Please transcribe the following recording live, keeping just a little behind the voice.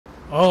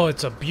Oh,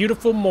 it's a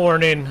beautiful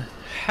morning.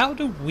 How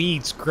do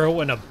weeds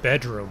grow in a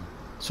bedroom?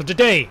 So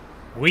today,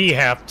 we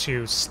have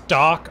to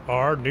stock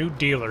our new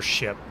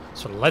dealership.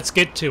 So let's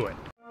get to it.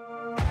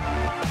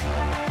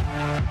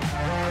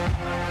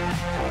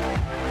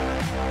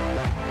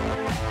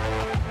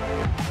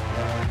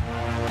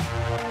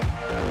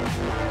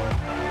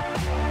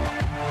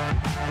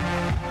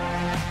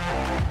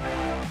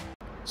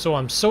 So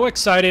I'm so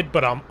excited,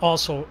 but I'm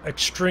also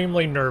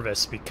extremely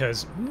nervous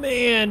because,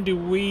 man, do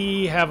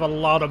we have a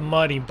lot of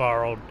money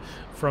borrowed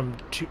from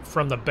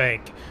the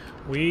bank.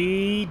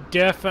 We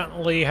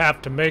definitely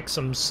have to make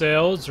some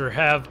sales or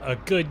have a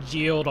good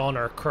yield on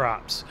our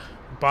crops.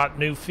 We bought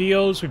new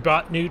fields, we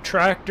bought new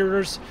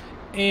tractors,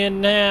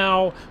 and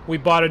now we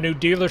bought a new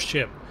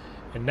dealership.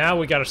 And now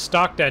we got to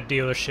stock that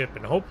dealership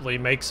and hopefully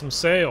make some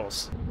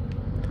sales.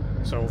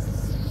 So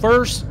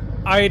first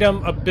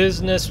item of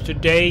business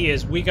today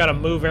is we got to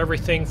move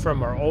everything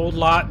from our old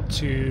lot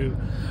to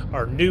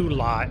our new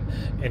lot,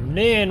 and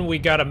then we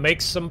got to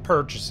make some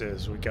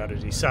purchases. We got to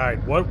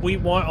decide what we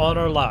want on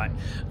our lot.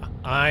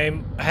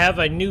 I have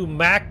a new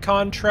Mac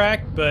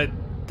contract, but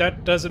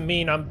that doesn't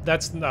mean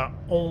that's the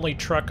only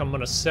truck I'm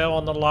going to sell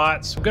on the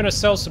lot. So I'm going to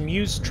sell some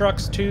used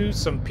trucks too,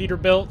 some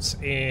Peterbilts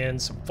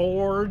and some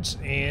Fords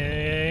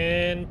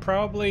and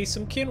probably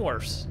some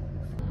Kenworths.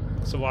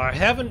 So I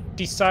haven't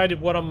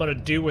decided what I'm going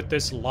to do with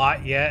this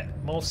lot yet.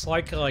 Most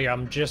likely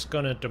I'm just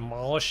going to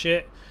demolish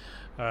it.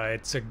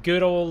 It's a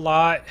good old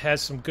lot,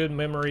 has some good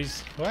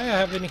memories. Do I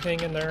have anything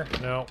in there?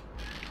 No.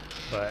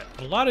 But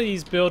a lot of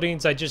these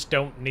buildings I just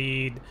don't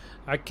need.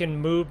 I can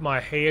move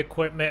my hay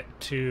equipment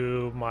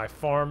to my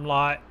farm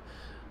lot.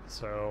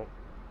 So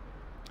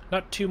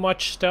not too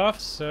much stuff.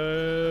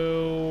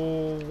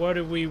 So what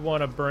do we want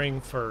to bring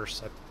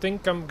first? I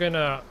think I'm going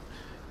to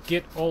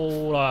get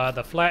old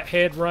the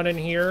flathead running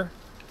here.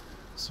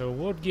 So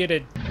we'll get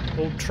it.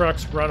 Old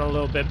trucks run a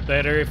little bit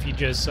better if you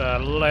just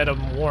let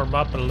them warm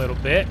up a little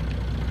bit.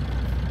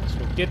 So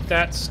we'll get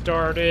that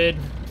started.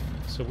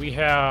 So we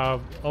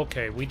have,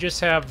 okay, we just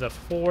have the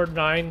Ford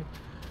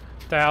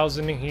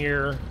 9000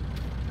 here,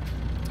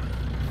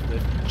 the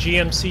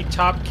GMC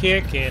top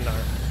kick, and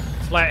our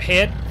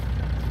flathead.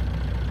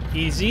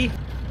 Easy.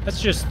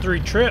 That's just 3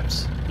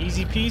 trips.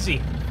 Easy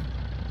peasy.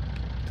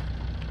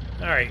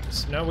 Alright,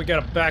 so now we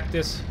gotta back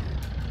this.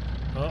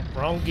 Oh,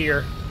 wrong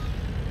gear.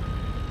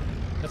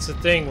 That's the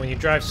thing, when you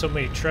drive so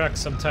many trucks,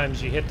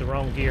 sometimes you hit the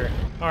wrong gear.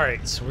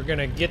 Alright, so we're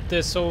gonna get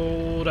this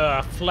old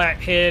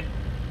flathead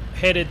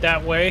headed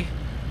that way.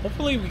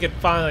 Hopefully we can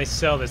finally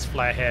sell this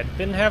flathead.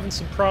 Been having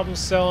some problems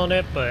selling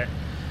it, but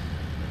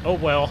oh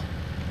well.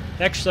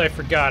 Actually, I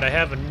forgot. I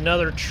have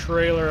another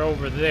trailer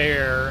over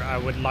there I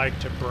would like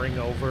to bring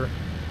over.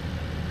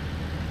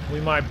 We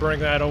might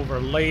bring that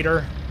over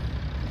later.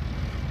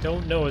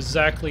 Don't know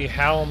exactly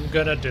how I'm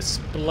gonna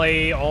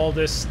display all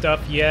this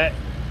stuff yet.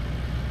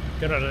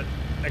 Gonna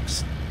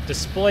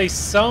display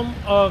some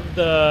of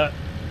the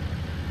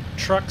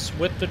trucks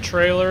with the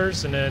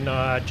trailers and then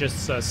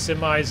just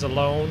semis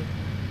alone.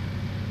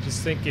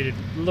 Just think it'd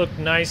look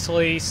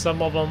nicely.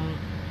 Some of them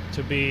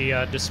to be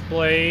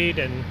displayed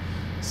and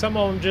some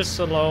of them just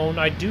alone.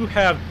 I do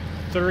have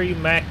 3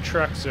 Mack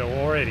trucks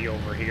already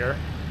over here.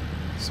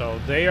 So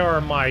they are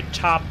my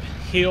top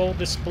hill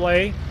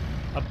display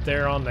up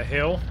there on the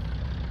hill.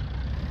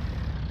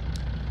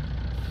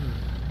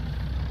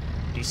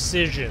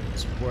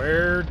 Decisions.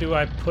 Where do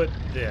I put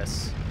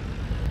this?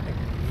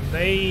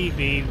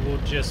 Maybe we'll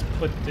just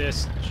put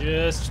this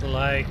just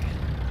like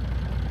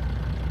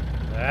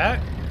that.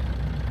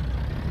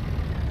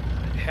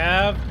 I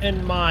have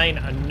in mind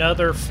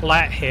another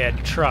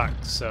flathead truck,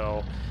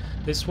 so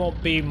this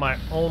won't be my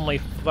only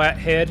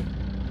flathead.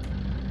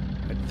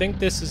 I think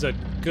this is a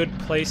good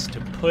place to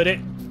put it.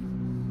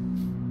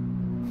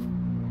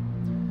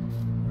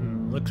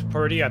 Looks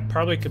pretty. I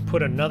probably could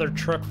put another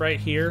truck right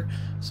here.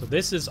 So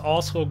this is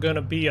also going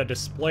to be a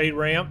display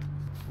ramp.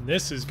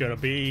 This is going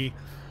to be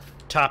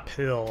top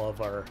hill of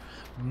our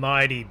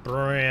mighty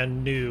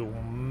brand new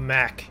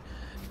Mack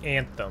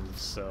Anthems.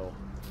 So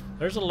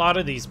there's a lot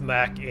of these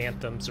Mack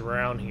Anthems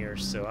around here.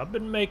 So I've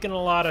been making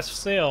a lot of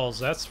sales,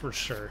 that's for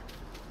sure.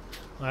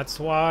 That's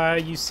why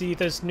you see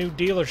this new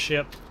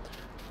dealership.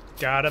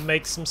 Gotta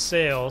make some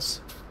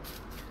sales.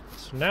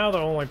 So now the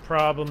only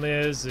problem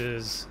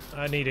is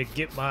I need to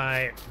get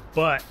my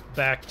butt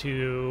back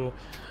to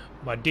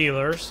my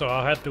dealer, so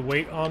I'll have to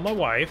wait on my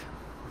wife.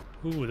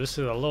 Ooh, this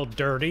is a little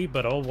dirty,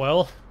 but oh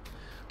well.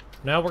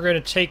 Now we're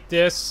going to take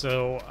this,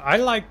 so I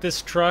like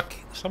this truck.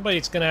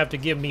 Somebody's going to have to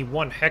give me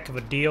one heck of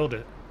a deal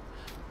to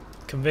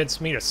convince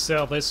me to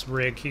sell this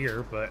rig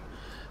here, but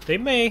they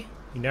may.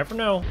 You never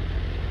know.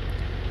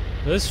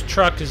 This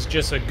truck is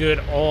just a good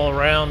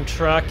all-around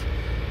truck.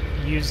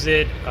 Use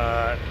it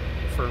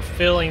for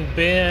filling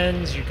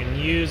bins. You can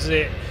use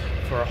it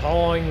for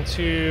hauling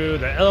to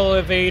the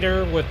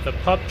elevator with the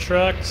pup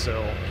truck.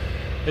 So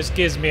this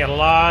gives me a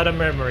lot of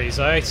memories.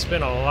 I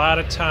spent a lot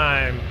of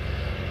time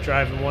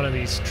driving one of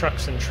these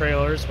trucks and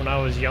trailers when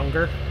I was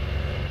younger.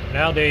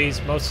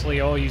 Nowadays,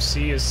 mostly all you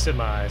see is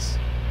semis.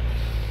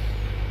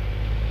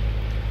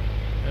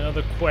 Now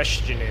the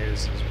question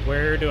is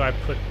where do I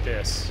put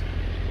this?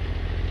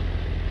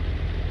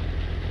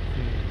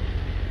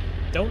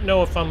 Don't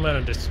know if I'm going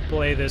to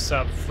display this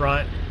up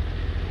front,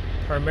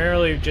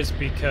 primarily just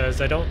because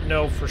I don't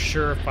know for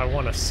sure if I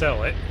want to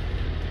sell it.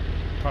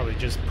 Probably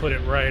just put it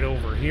right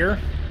over here.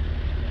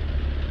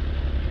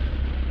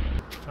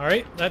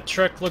 Alright, that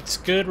truck looks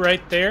good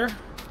right there.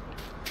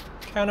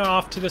 Kind of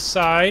off to the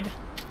side.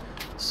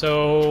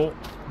 So,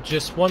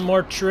 just one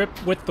more trip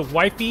with the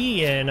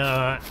wifey and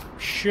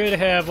should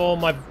have all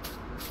my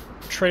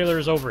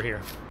trailers over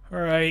here.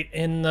 Alright,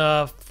 in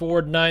the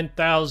Ford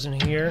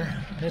 9000 here.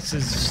 This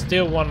is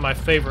still one of my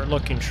favorite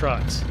looking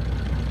trucks.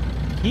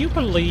 Can you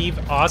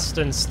believe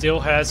Austin still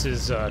has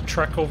his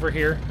truck over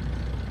here?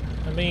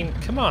 I mean,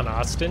 come on,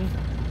 Austin.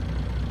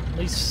 At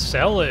least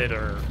sell it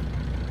or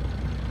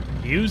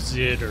use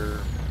it or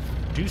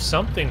do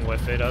something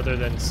with it other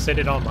than sit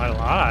it on my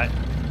lot.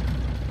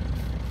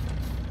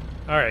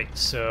 Alright,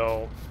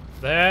 so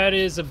that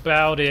is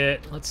about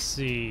it. Let's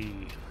see.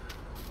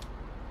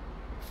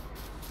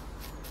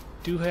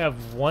 Do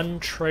have one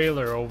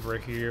trailer over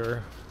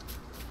here.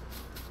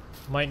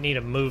 Might need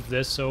to move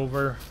this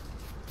over.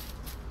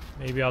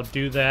 Maybe I'll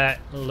do that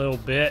a little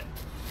bit.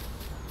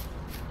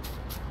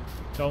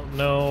 Don't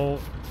know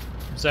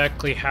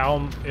exactly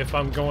how, if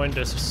I'm going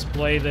to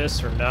display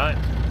this or not.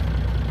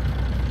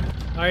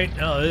 Alright,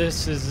 now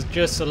this is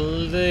just a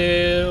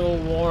little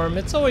warm.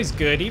 It's always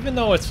good, even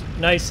though it's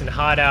nice and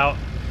hot out,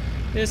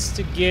 just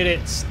to get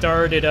it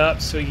started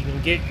up so you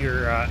can get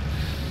your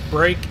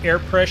brake air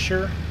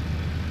pressure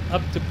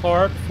up to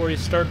par before you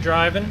start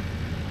driving.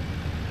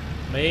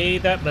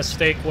 Made that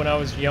mistake when I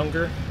was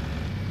younger.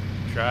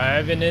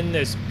 Driving in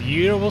this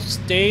beautiful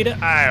state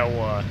of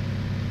Iowa.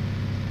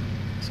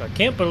 So I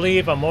can't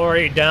believe I'm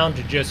already down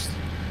to just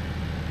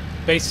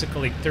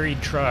basically 3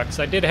 trucks.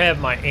 I did have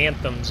my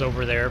Anthems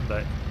over there,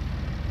 but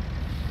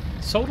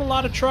sold a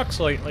lot of trucks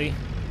lately.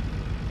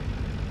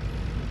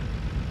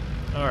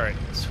 Alright,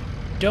 so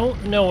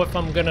don't know if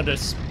I'm gonna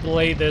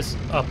display this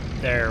up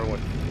there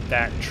with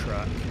that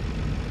truck.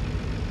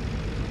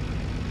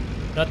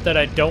 Not that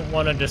I don't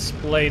want to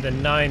display the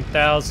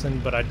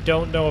 9000, but I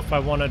don't know if I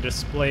want to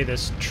display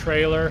this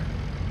trailer.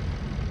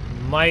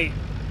 Might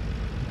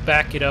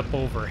back it up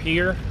over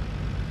here.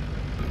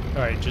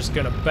 Alright, just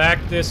gonna back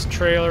this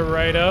trailer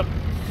right up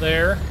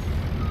there.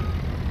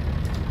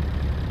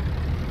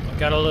 I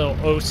got a little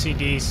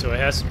OCD, so it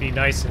has to be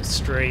nice and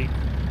straight.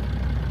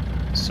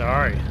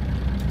 Sorry.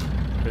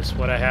 This is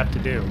what I have to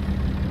do.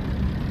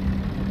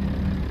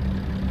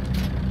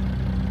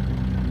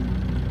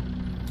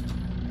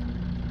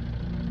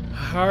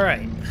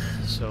 Alright,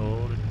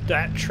 so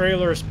that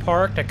trailer is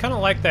parked. I kind of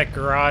like that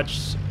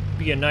garage.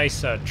 Be a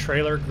nice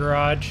trailer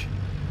garage.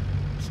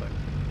 So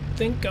I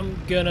think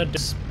I'm gonna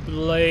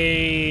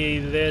display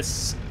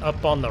this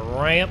up on the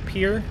ramp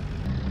here.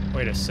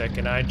 Wait a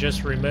second, I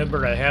just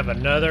remembered I have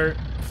another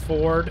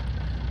Ford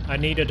I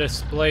need to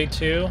display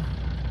too.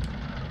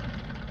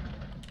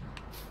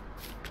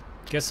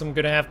 Guess I'm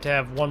gonna have to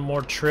have one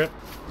more trip.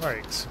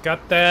 Alright, so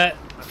got that.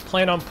 I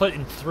plan on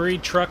putting 3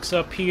 trucks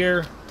up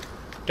here.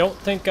 Don't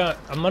think I'm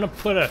gonna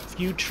put a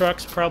few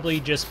trucks probably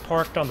just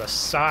parked on the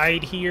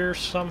side here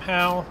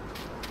somehow.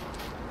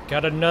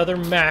 Got another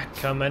Mac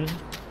coming,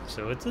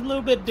 so it's a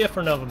little bit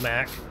different of a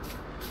Mac.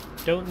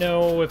 Don't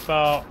know if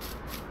I'll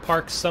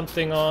park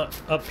something on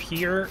up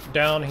here,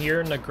 down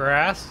here in the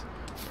grass.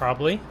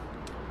 Probably.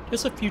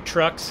 Just a few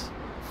trucks.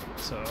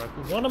 So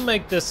I want to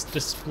make this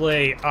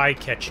display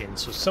eye-catching,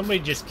 so somebody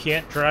just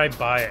can't drive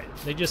by it.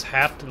 They just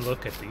have to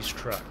look at these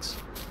trucks.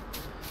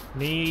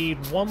 Need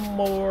one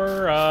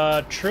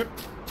more trip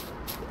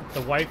with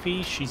the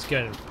wifey. She's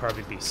gonna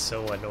probably be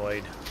so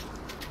annoyed.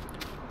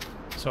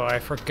 So I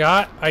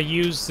forgot I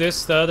used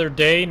this the other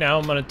day. Now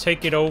I'm gonna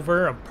take it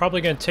over. I'm probably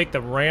gonna take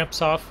the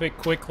ramps off it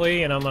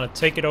quickly, and I'm gonna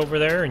take it over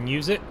there and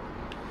use it.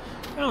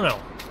 I don't know.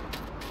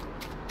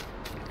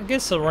 I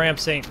guess the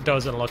ramps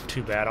doesn't look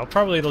too bad. I'll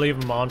probably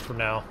leave them on for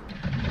now.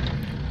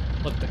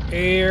 Let the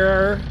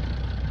air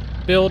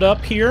build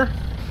up here.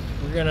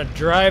 We're gonna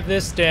drive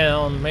this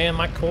down. Man,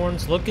 my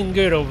corn's looking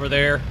good over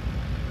there.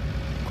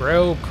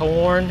 Grow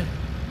corn.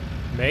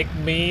 Make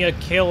me a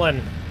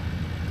killing.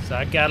 So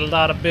I got a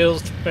lot of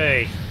bills to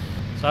pay.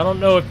 So I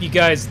don't know if you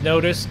guys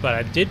noticed, but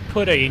I did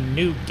put a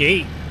new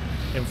gate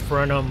in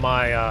front of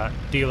my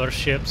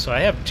dealership. So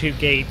I have 2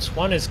 gates.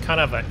 One is kind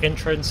of an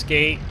entrance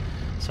gate.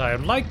 So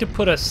I'd like to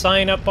put a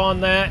sign up on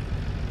that.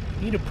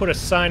 Need to put a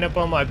sign up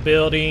on my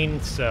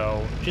building.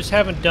 So just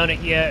haven't done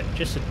it yet.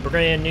 Just a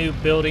brand new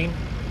building.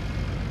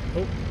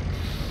 Oh,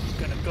 it's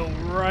gonna go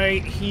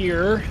right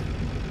here.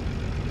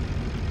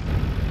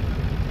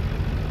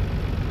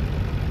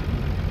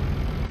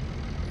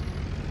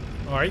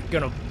 Alright,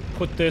 gonna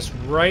put this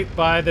right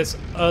by this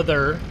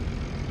other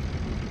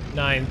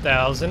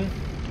 9000.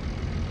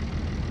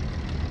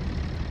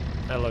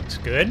 That looks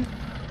good.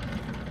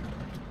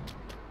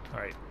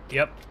 Alright,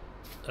 yep.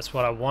 That's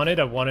what I wanted.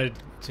 I wanted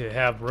to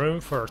have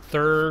room for a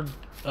 3rd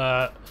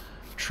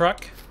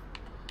truck.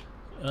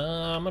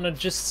 I'm gonna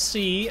just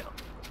see.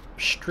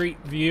 Street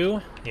view.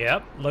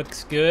 Yep,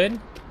 looks good.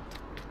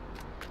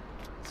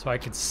 so I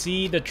can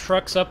see the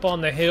trucks up on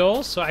the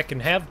hill, so I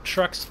can have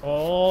trucks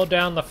all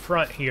down the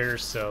front here.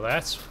 So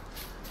that's,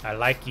 I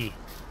like ye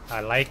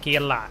a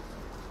lot.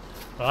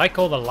 I like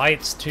all the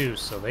lights too,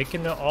 so they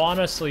can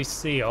honestly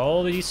see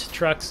all these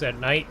trucks at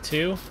night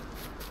too.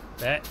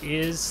 That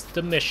is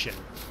the mission.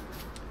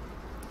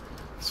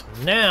 So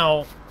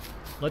now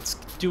let's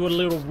do a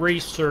little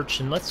research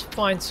and let's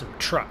find some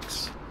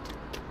trucks.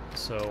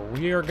 So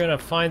we are gonna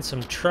find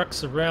some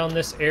trucks around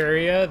this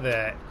area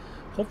that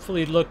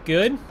hopefully look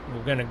good.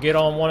 We're gonna get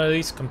on one of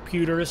these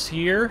computers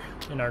here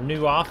in our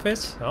new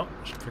office. Oh,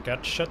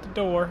 forgot to shut the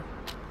door.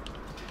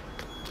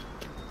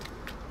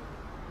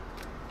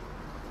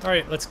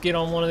 Alright, let's get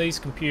on one of these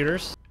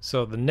computers.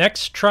 So the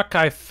next truck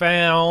I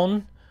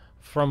found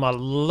from a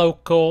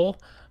local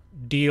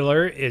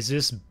dealer is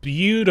this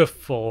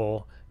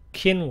beautiful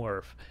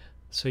Kenworth.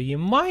 So you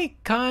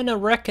might kind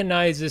of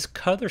recognize this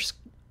color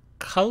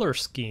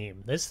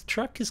scheme. This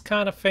truck is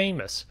kind of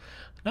famous.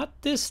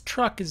 Not this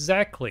truck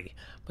exactly,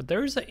 but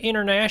there's an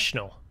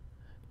International.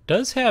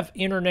 Does have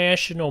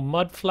International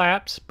mud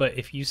flaps, but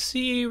if you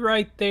see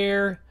right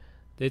there,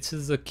 this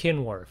is a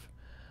Kenworth.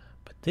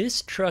 But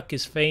this truck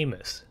is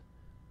famous.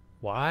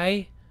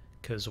 Why?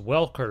 Because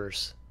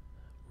Welkers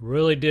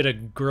really did a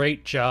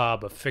great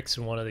job of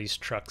fixing one of these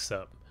trucks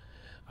up.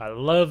 I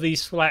love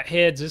these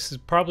flatheads. This is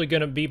probably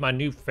going to be my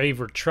new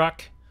favorite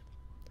truck.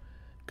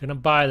 Gonna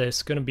buy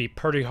this. Gonna be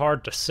pretty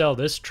hard to sell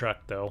this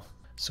truck though.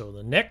 So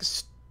the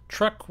next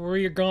truck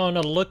we're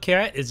gonna look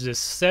at is this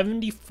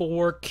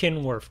 74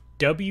 Kenworth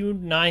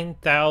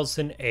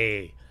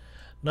W9000A.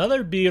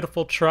 Another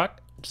beautiful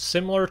truck,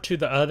 similar to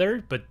the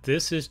other, but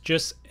this is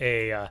just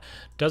a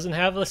doesn't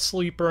have a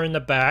sleeper in the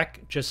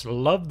back. Just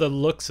love the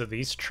looks of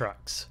these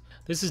trucks.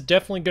 This is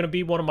definitely going to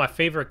be one of my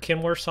favorite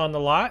Kenworths on the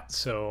lot,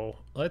 so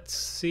let's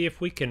see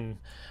if we can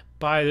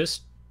buy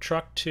this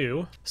truck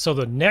too. So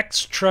the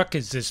next truck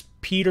is this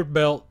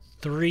Peterbilt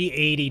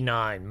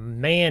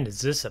 389. Man,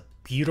 is this a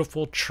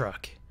beautiful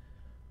truck.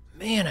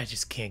 Man, I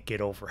just can't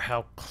get over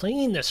how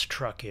clean this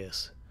truck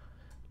is.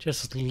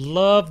 Just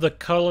love the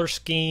color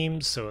scheme.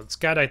 So it's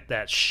got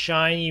that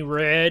shiny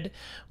red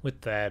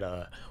with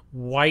that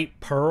white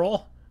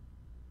pearl.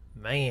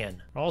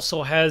 Man, it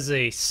also has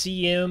a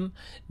CM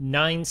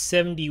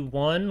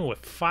 971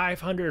 with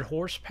 500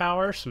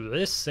 horsepower, so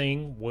this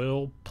thing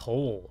will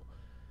pull.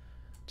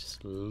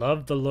 Just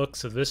love the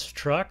looks of this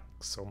truck,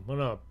 so I'm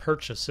gonna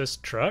purchase this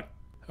truck.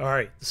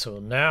 Alright, so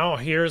now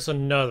here's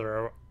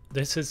another.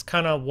 This is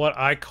kind of what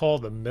I call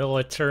the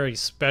military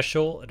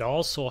special. It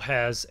also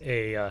has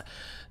a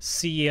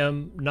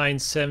CM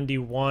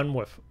 971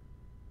 with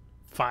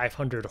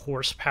 500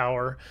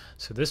 horsepower.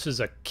 So this is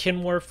a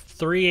Kenworth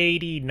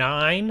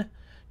 389.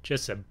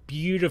 Just a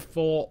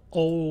beautiful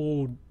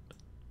old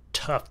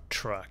tough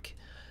truck.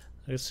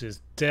 This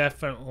is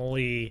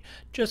definitely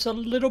just a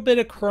little bit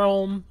of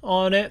chrome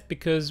on it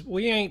because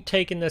we ain't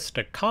taking this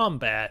to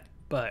combat,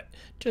 but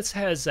just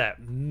has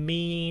that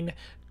mean,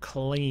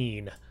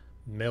 clean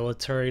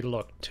military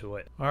look to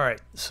it. Alright,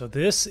 so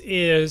this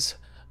is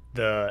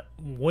the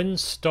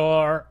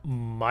Windstar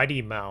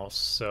Mighty Mouse.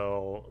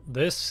 So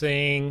this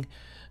thing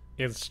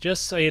is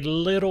just a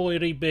little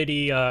itty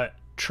bitty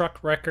truck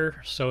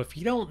wrecker. So if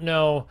you don't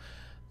know,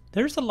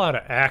 there's a lot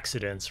of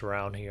accidents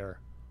around here.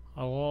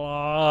 A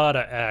lot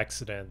of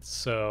accidents.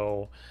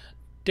 So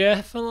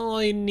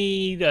definitely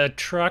need a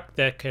truck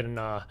that can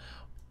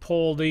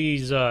pull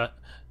these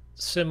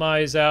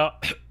semis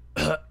out,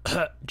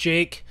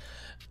 Jake,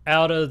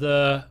 out of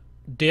the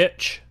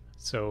ditch.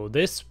 So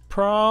this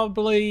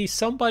probably,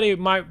 somebody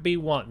might be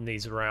wanting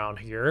these around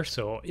here.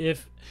 So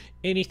if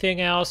anything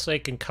else, they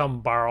can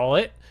come borrow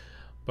it.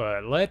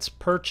 But let's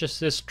purchase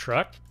this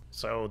truck.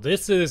 So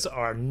this is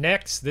our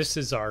Mac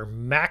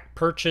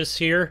purchase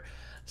here.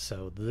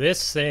 So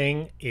this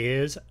thing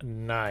is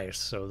nice.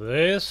 So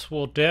this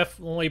will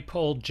definitely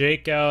pull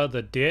Jake out of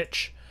the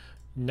ditch.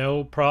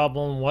 No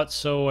problem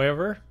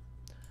whatsoever.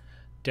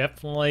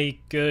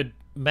 Definitely good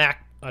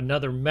Mac,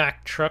 another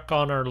Mac truck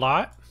on our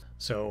lot.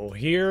 So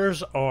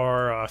here's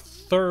our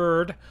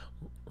third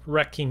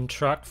wrecking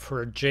truck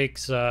for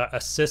Jake's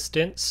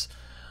assistance.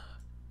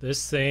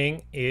 This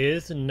thing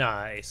is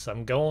nice.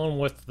 I'm going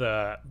with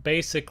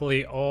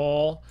basically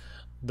all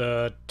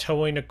the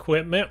towing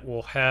equipment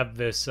will have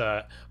this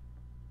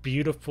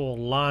beautiful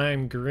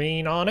lime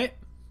green on it.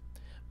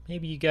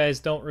 Maybe you guys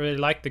don't really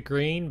like the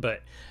green,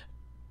 but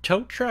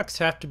tow trucks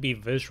have to be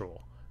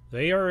visual.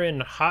 They are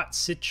in hot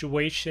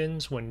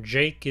situations when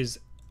Jake is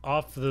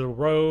off the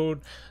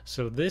road,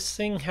 so this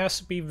thing has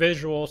to be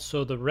visual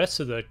so the rest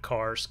of the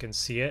cars can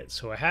see it.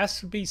 So it has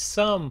to be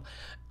some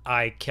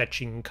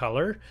eye-catching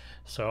color.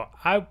 So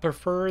I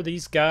prefer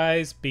these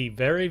guys be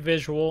very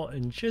visual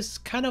and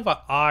just kind of an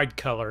odd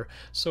color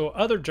so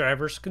other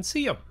drivers can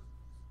see them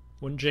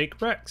when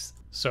Jake wrecks.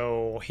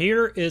 So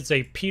here is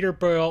a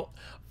Peterbilt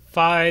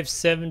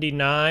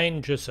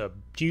 579, just a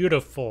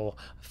beautiful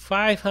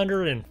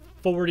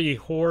 540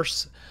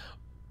 horse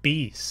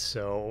beast.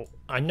 So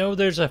I know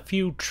there's a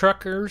few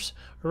truckers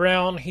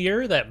around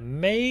here that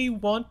may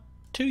want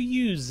to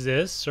use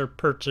this or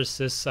purchase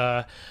this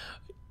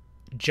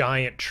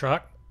giant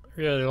truck.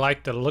 Really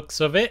like the looks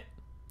of it.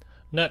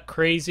 Not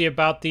crazy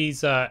about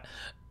these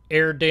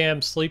air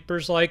dam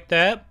sleepers like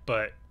that,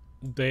 but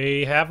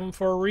they have them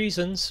for a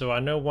reason, so I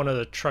know one of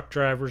the truck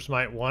drivers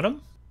might want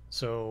them.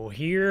 So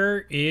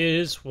here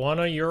is one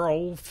of your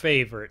old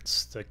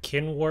favorites, the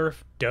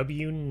Kenworth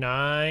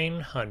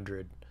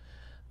W900.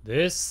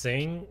 This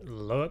thing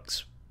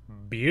looks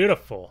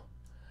beautiful.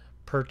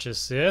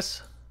 Purchase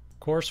this. Of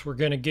course, we're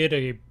going to get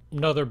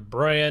another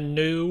brand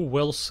new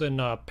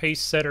Wilson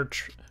pace setter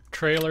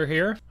trailer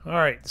here.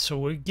 Alright, so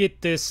we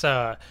get this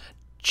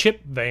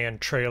chip van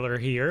trailer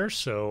here,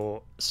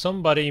 so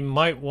somebody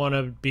might want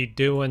to be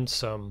doing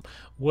some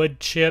wood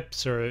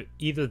chips, or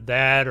either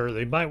that, or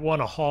they might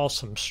want to haul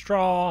some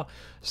straw,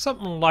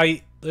 something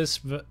light. This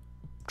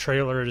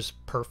trailer is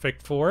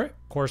perfect for it.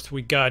 Of course,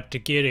 we got to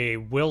get a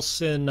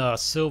Wilson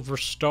Silver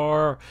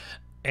Star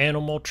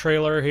animal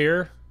trailer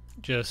here.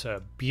 Just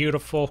a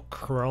beautiful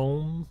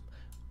chrome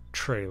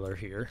trailer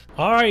here.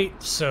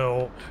 Alright,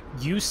 so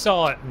you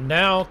saw it.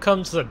 Now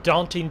comes the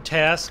daunting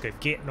task of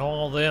getting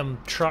all them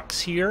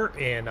trucks here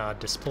and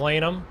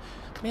displaying them.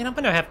 Man, I'm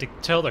gonna have to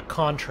tell the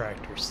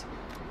contractors.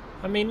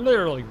 I mean,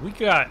 literally, we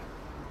got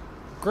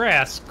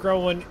grass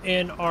growing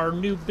in our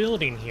new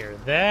building here.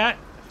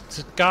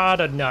 That's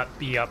gotta not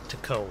be up to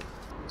code.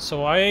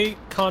 So I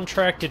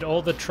contracted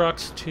all the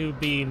trucks to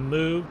be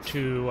moved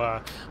to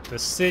the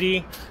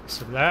city,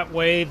 so that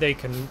way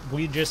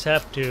we just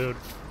have to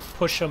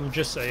push them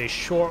just a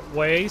short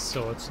way,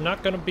 so it's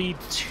not going to be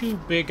too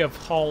big of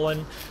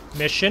hauling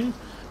mission,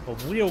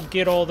 but we'll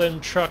get all them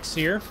trucks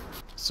here.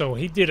 So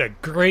he did a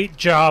great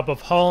job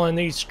of hauling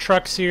these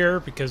trucks here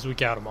because we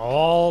got them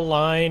all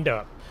lined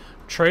up,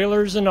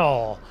 trailers and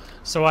all.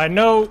 So I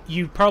know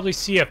you probably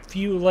see a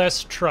few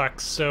less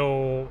trucks,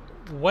 so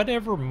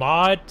whatever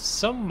mod,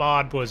 some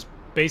mod was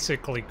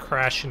basically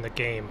crashing the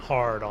game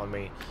hard on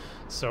me,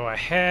 so I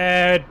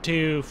had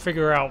to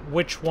figure out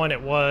which one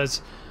it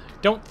was.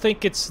 Don't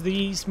think it's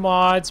these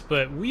mods,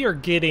 but we are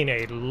getting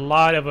a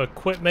lot of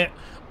equipment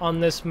on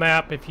this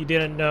map, if you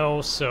didn't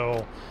know,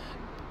 so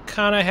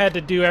kind of had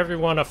to do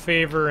everyone a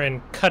favor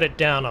and cut it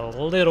down a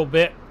little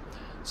bit.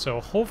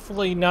 So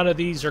hopefully none of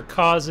these are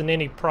causing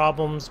any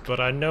problems, but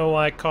I know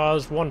I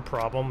caused one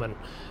problem and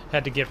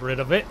had to get rid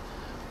of it.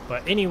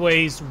 But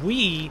anyways,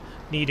 we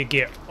need to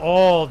get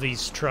all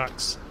these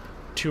trucks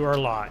to our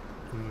lot,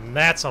 and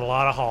that's a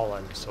lot of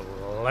hauling, so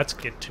let's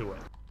get to it.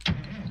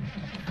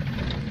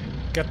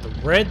 Got the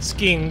red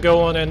skin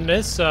going in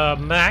this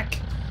Mac,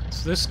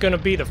 so this is going to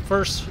be the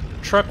first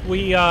truck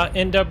we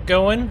end up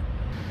going.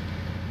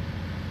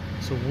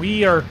 So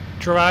we are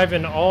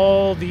driving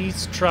all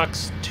these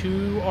trucks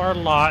to our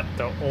lot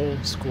the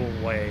old school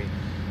way,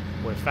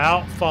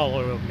 without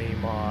follow me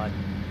mod.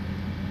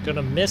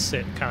 Gonna miss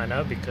it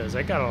kinda because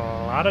I got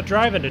a lot of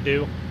driving to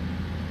do.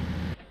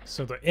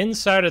 So the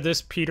inside of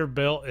this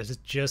Peterbilt is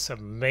just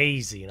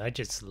amazing. I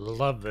just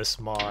love this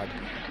mod.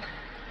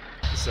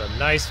 It's a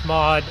nice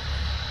mod.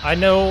 I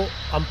know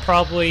I'm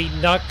probably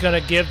not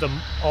gonna give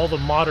all the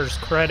modders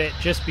credit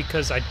just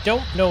because I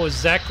don't know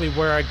exactly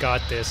where I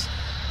got this.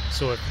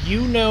 So if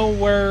you know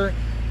where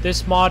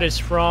this mod is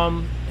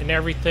from and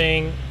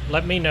everything,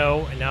 let me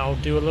know and I'll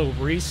do a little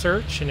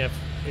research, and if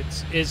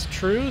it is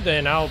true,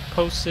 then I'll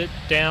post it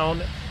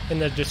down in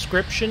the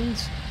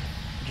descriptions.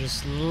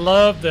 Just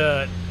love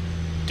the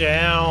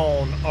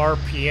down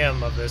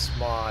RPM of this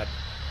mod.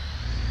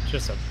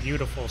 Just a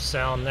beautiful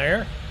sound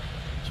there.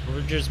 So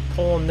we're just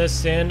pulling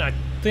this in. I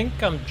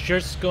think I'm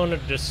just going to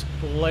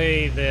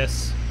display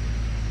this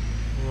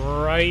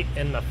right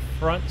in the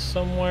front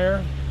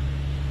somewhere.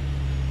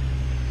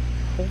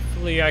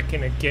 Hopefully I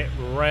can get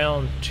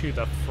around to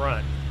the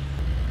front.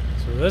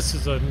 So this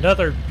is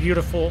another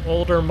beautiful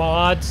older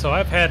mod. So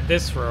I've had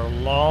this for a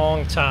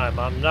long time.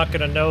 I'm not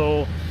going to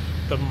know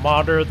the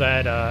modder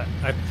that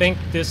I think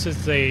this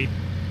is a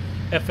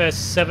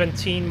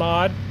FS17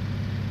 mod,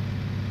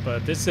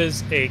 but this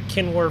is a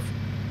Kenworth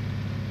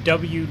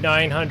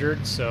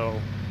W900, so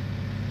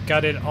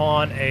got it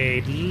on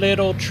a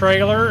little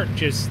trailer.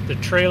 Just the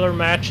trailer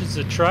matches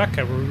the truck.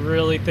 I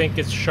really think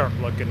it's sharp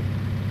looking.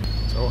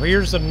 So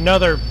here's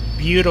another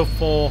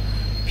beautiful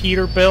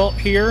Peterbilt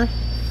here.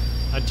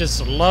 I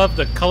just love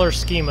the color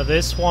scheme of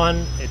this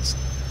one. It's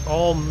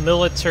all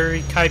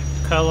military type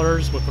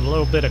colors with a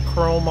little bit of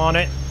chrome on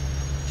it.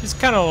 Just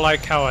kind of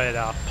like how it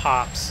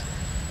pops.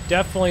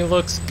 Definitely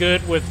looks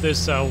good with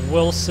this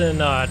Wilson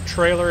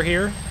trailer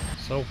here.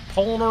 So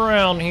pulling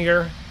around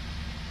here.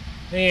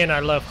 Man, I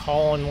love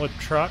hauling with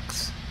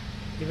trucks.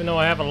 Even though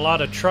I have a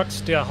lot of trucks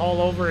to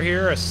haul over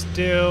here, I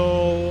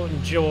still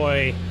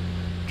enjoy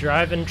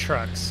driving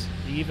trucks,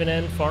 even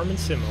in Farming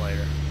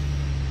Simulator.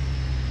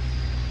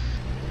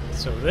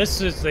 So this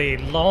is a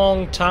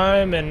long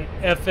time in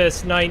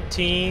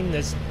FS19.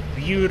 This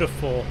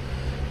beautiful,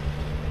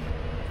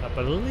 I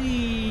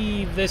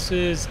believe this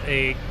is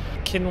a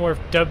Kenworth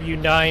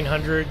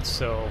W900.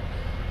 So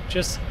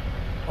just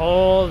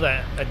all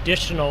that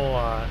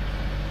additional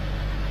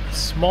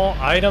small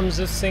items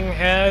this thing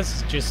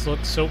has just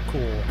looks so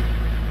cool.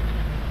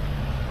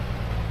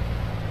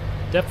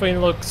 Definitely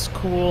looks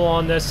cool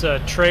on this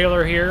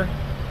trailer here.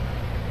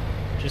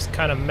 Just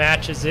kind of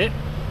matches it.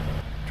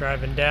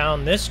 Driving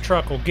down, this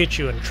truck will get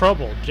you in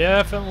trouble.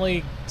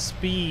 Definitely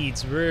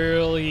speeds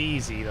really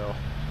easy though.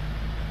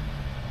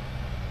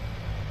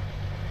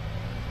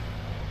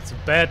 It's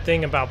a bad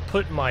thing about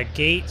putting my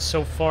gate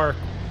so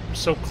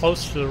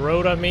close to the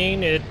road. I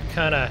mean, it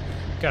kind of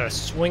got to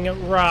swing it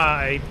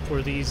right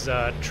for these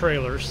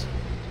trailers.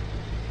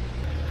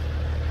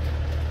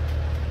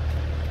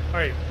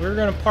 Alright, we're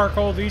going to park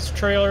all these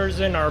trailers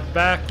in our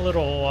back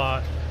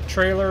little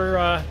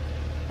trailer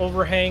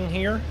overhang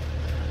here.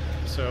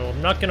 So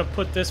I'm not going to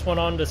put this one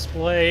on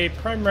display,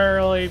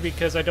 primarily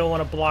because I don't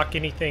want to block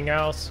anything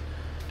else.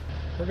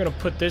 We're going to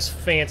put this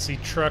fancy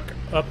truck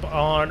up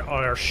on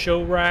our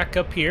show rack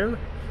up here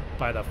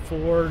by the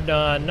Ford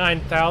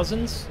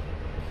 9000s.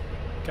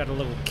 Got a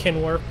little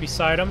Kenworth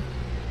beside them.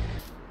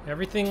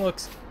 Everything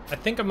looks... I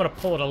think I'm going to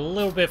pull it a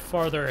little bit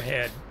farther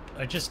ahead.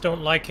 I just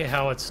don't like it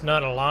how it's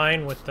not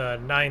aligned with the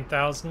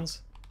 9000s.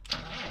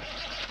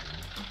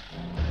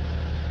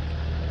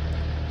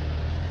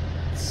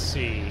 Let's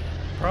see.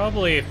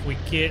 Probably if we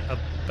get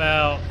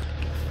about...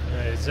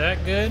 is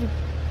that good?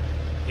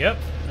 Yep,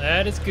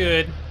 that is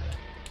good.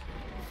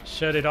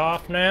 Shut it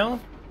off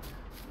now.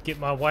 Get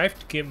my wife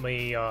to give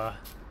me...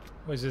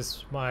 was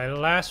this my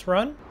last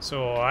run?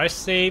 So I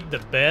saved the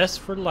best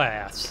for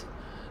last.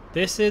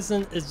 This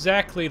isn't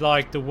exactly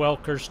like the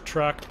Welker's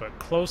truck, but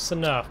close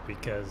enough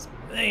because,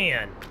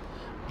 man,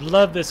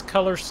 love this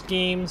color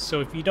scheme.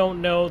 So if you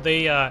don't know,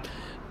 they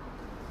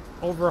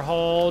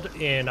overhauled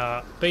and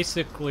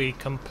basically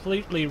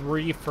completely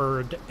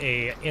refurbed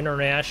a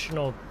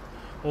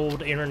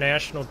old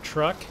international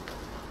truck.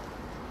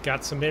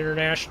 Got some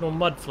international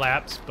mud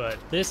flaps, but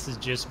this is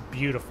just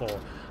beautiful.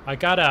 I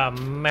got a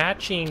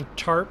matching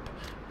tarp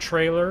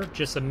trailer,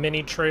 just a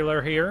mini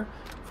trailer here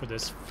for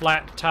this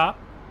flat top.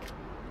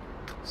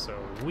 So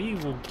we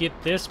will get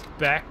this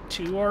back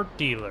to our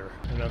dealer.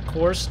 And of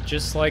course,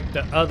 just like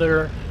the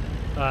other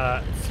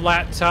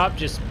flat top,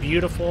 just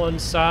beautiful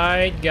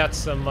inside. Got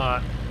some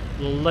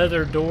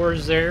leather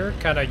doors there,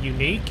 kind of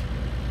unique.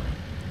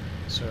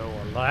 So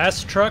our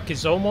last truck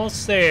is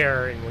almost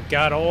there, and we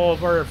got all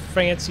of our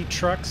fancy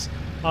trucks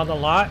on the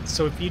lot.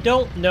 So if you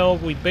don't know,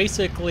 we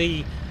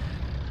basically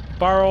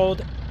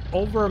borrowed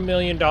over $1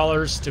 million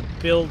to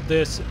build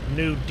this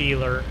new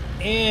dealer,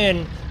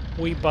 and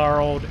we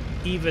borrowed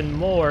even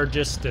more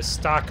just to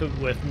stock it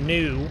with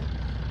new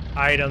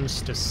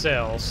items to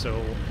sell.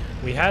 So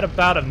we had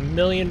about $1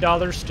 million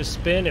to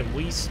spend, and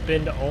we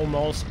spent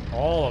almost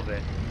all of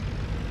it.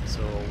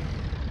 So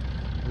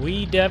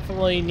we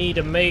definitely need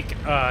to make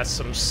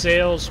some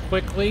sales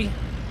quickly.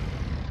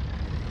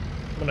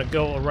 I'm gonna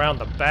go around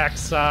the back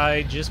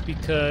side just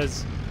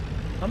because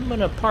I'm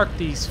gonna park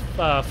these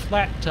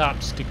flat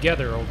tops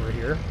together over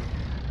here.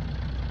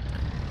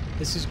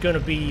 This is gonna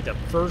be the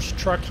first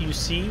truck you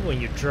see when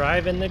you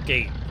drive in the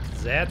gate,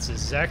 because that's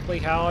exactly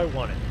how I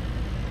want it.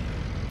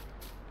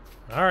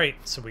 Alright,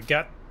 so we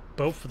got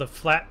both of the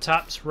flat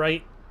tops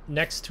right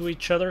next to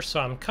each other, so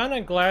I'm kind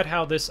of glad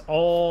how this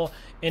all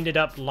ended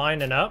up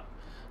lining up.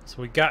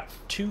 So we got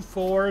two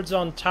Fords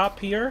on top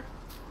here,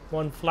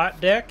 one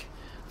flat deck,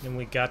 and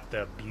we got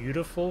the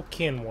beautiful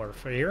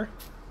Kenworth here.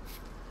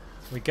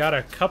 We got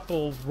a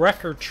couple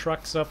wrecker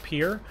trucks up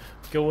here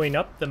going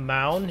up the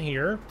mound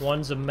here.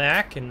 One's a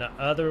Mack and the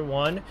other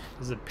one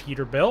is a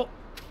Peterbilt.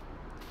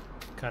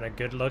 Kind of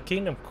good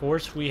looking. Of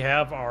course, we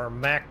have our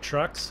Mack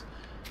trucks,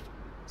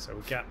 so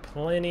we got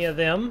plenty of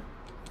them.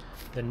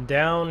 Then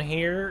down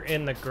here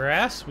in the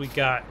grass, we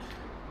got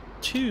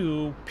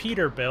two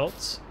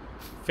Peterbilts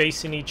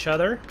facing each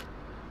other.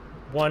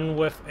 One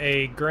with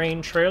a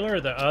grain trailer,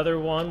 the other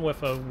one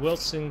with a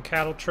Wilson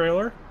cattle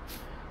trailer.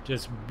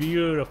 Just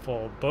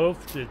beautiful,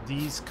 both of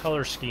these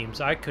color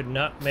schemes. I could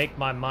not make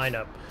my mind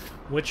up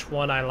which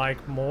one I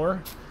like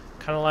more.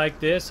 Kind of like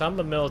this. I'm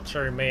a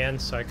military man,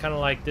 so I kind of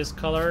like this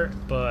color,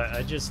 but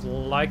I just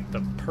like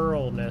the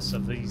pearlness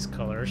of these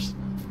colors.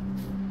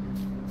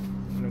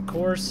 And of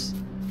course,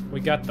 we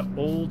got the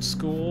old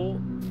school,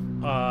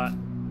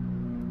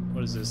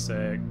 what is this,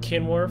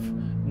 Kenworth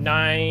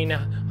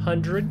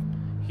 900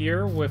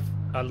 here with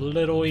a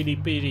little itty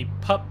bitty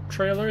pup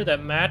trailer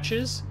that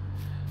matches.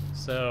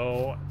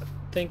 So I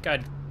think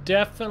I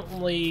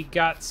definitely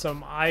got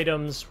some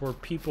items where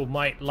people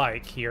might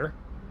like here.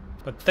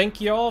 But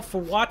thank you all for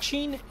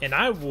watching, and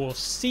I will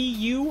see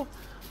you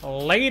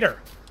later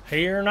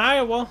here in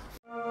Iowa.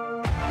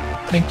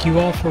 Thank you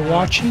all for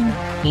watching.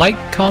 Like,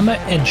 comment,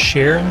 and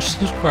share and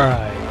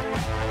subscribe.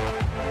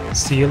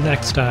 See you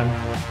next time.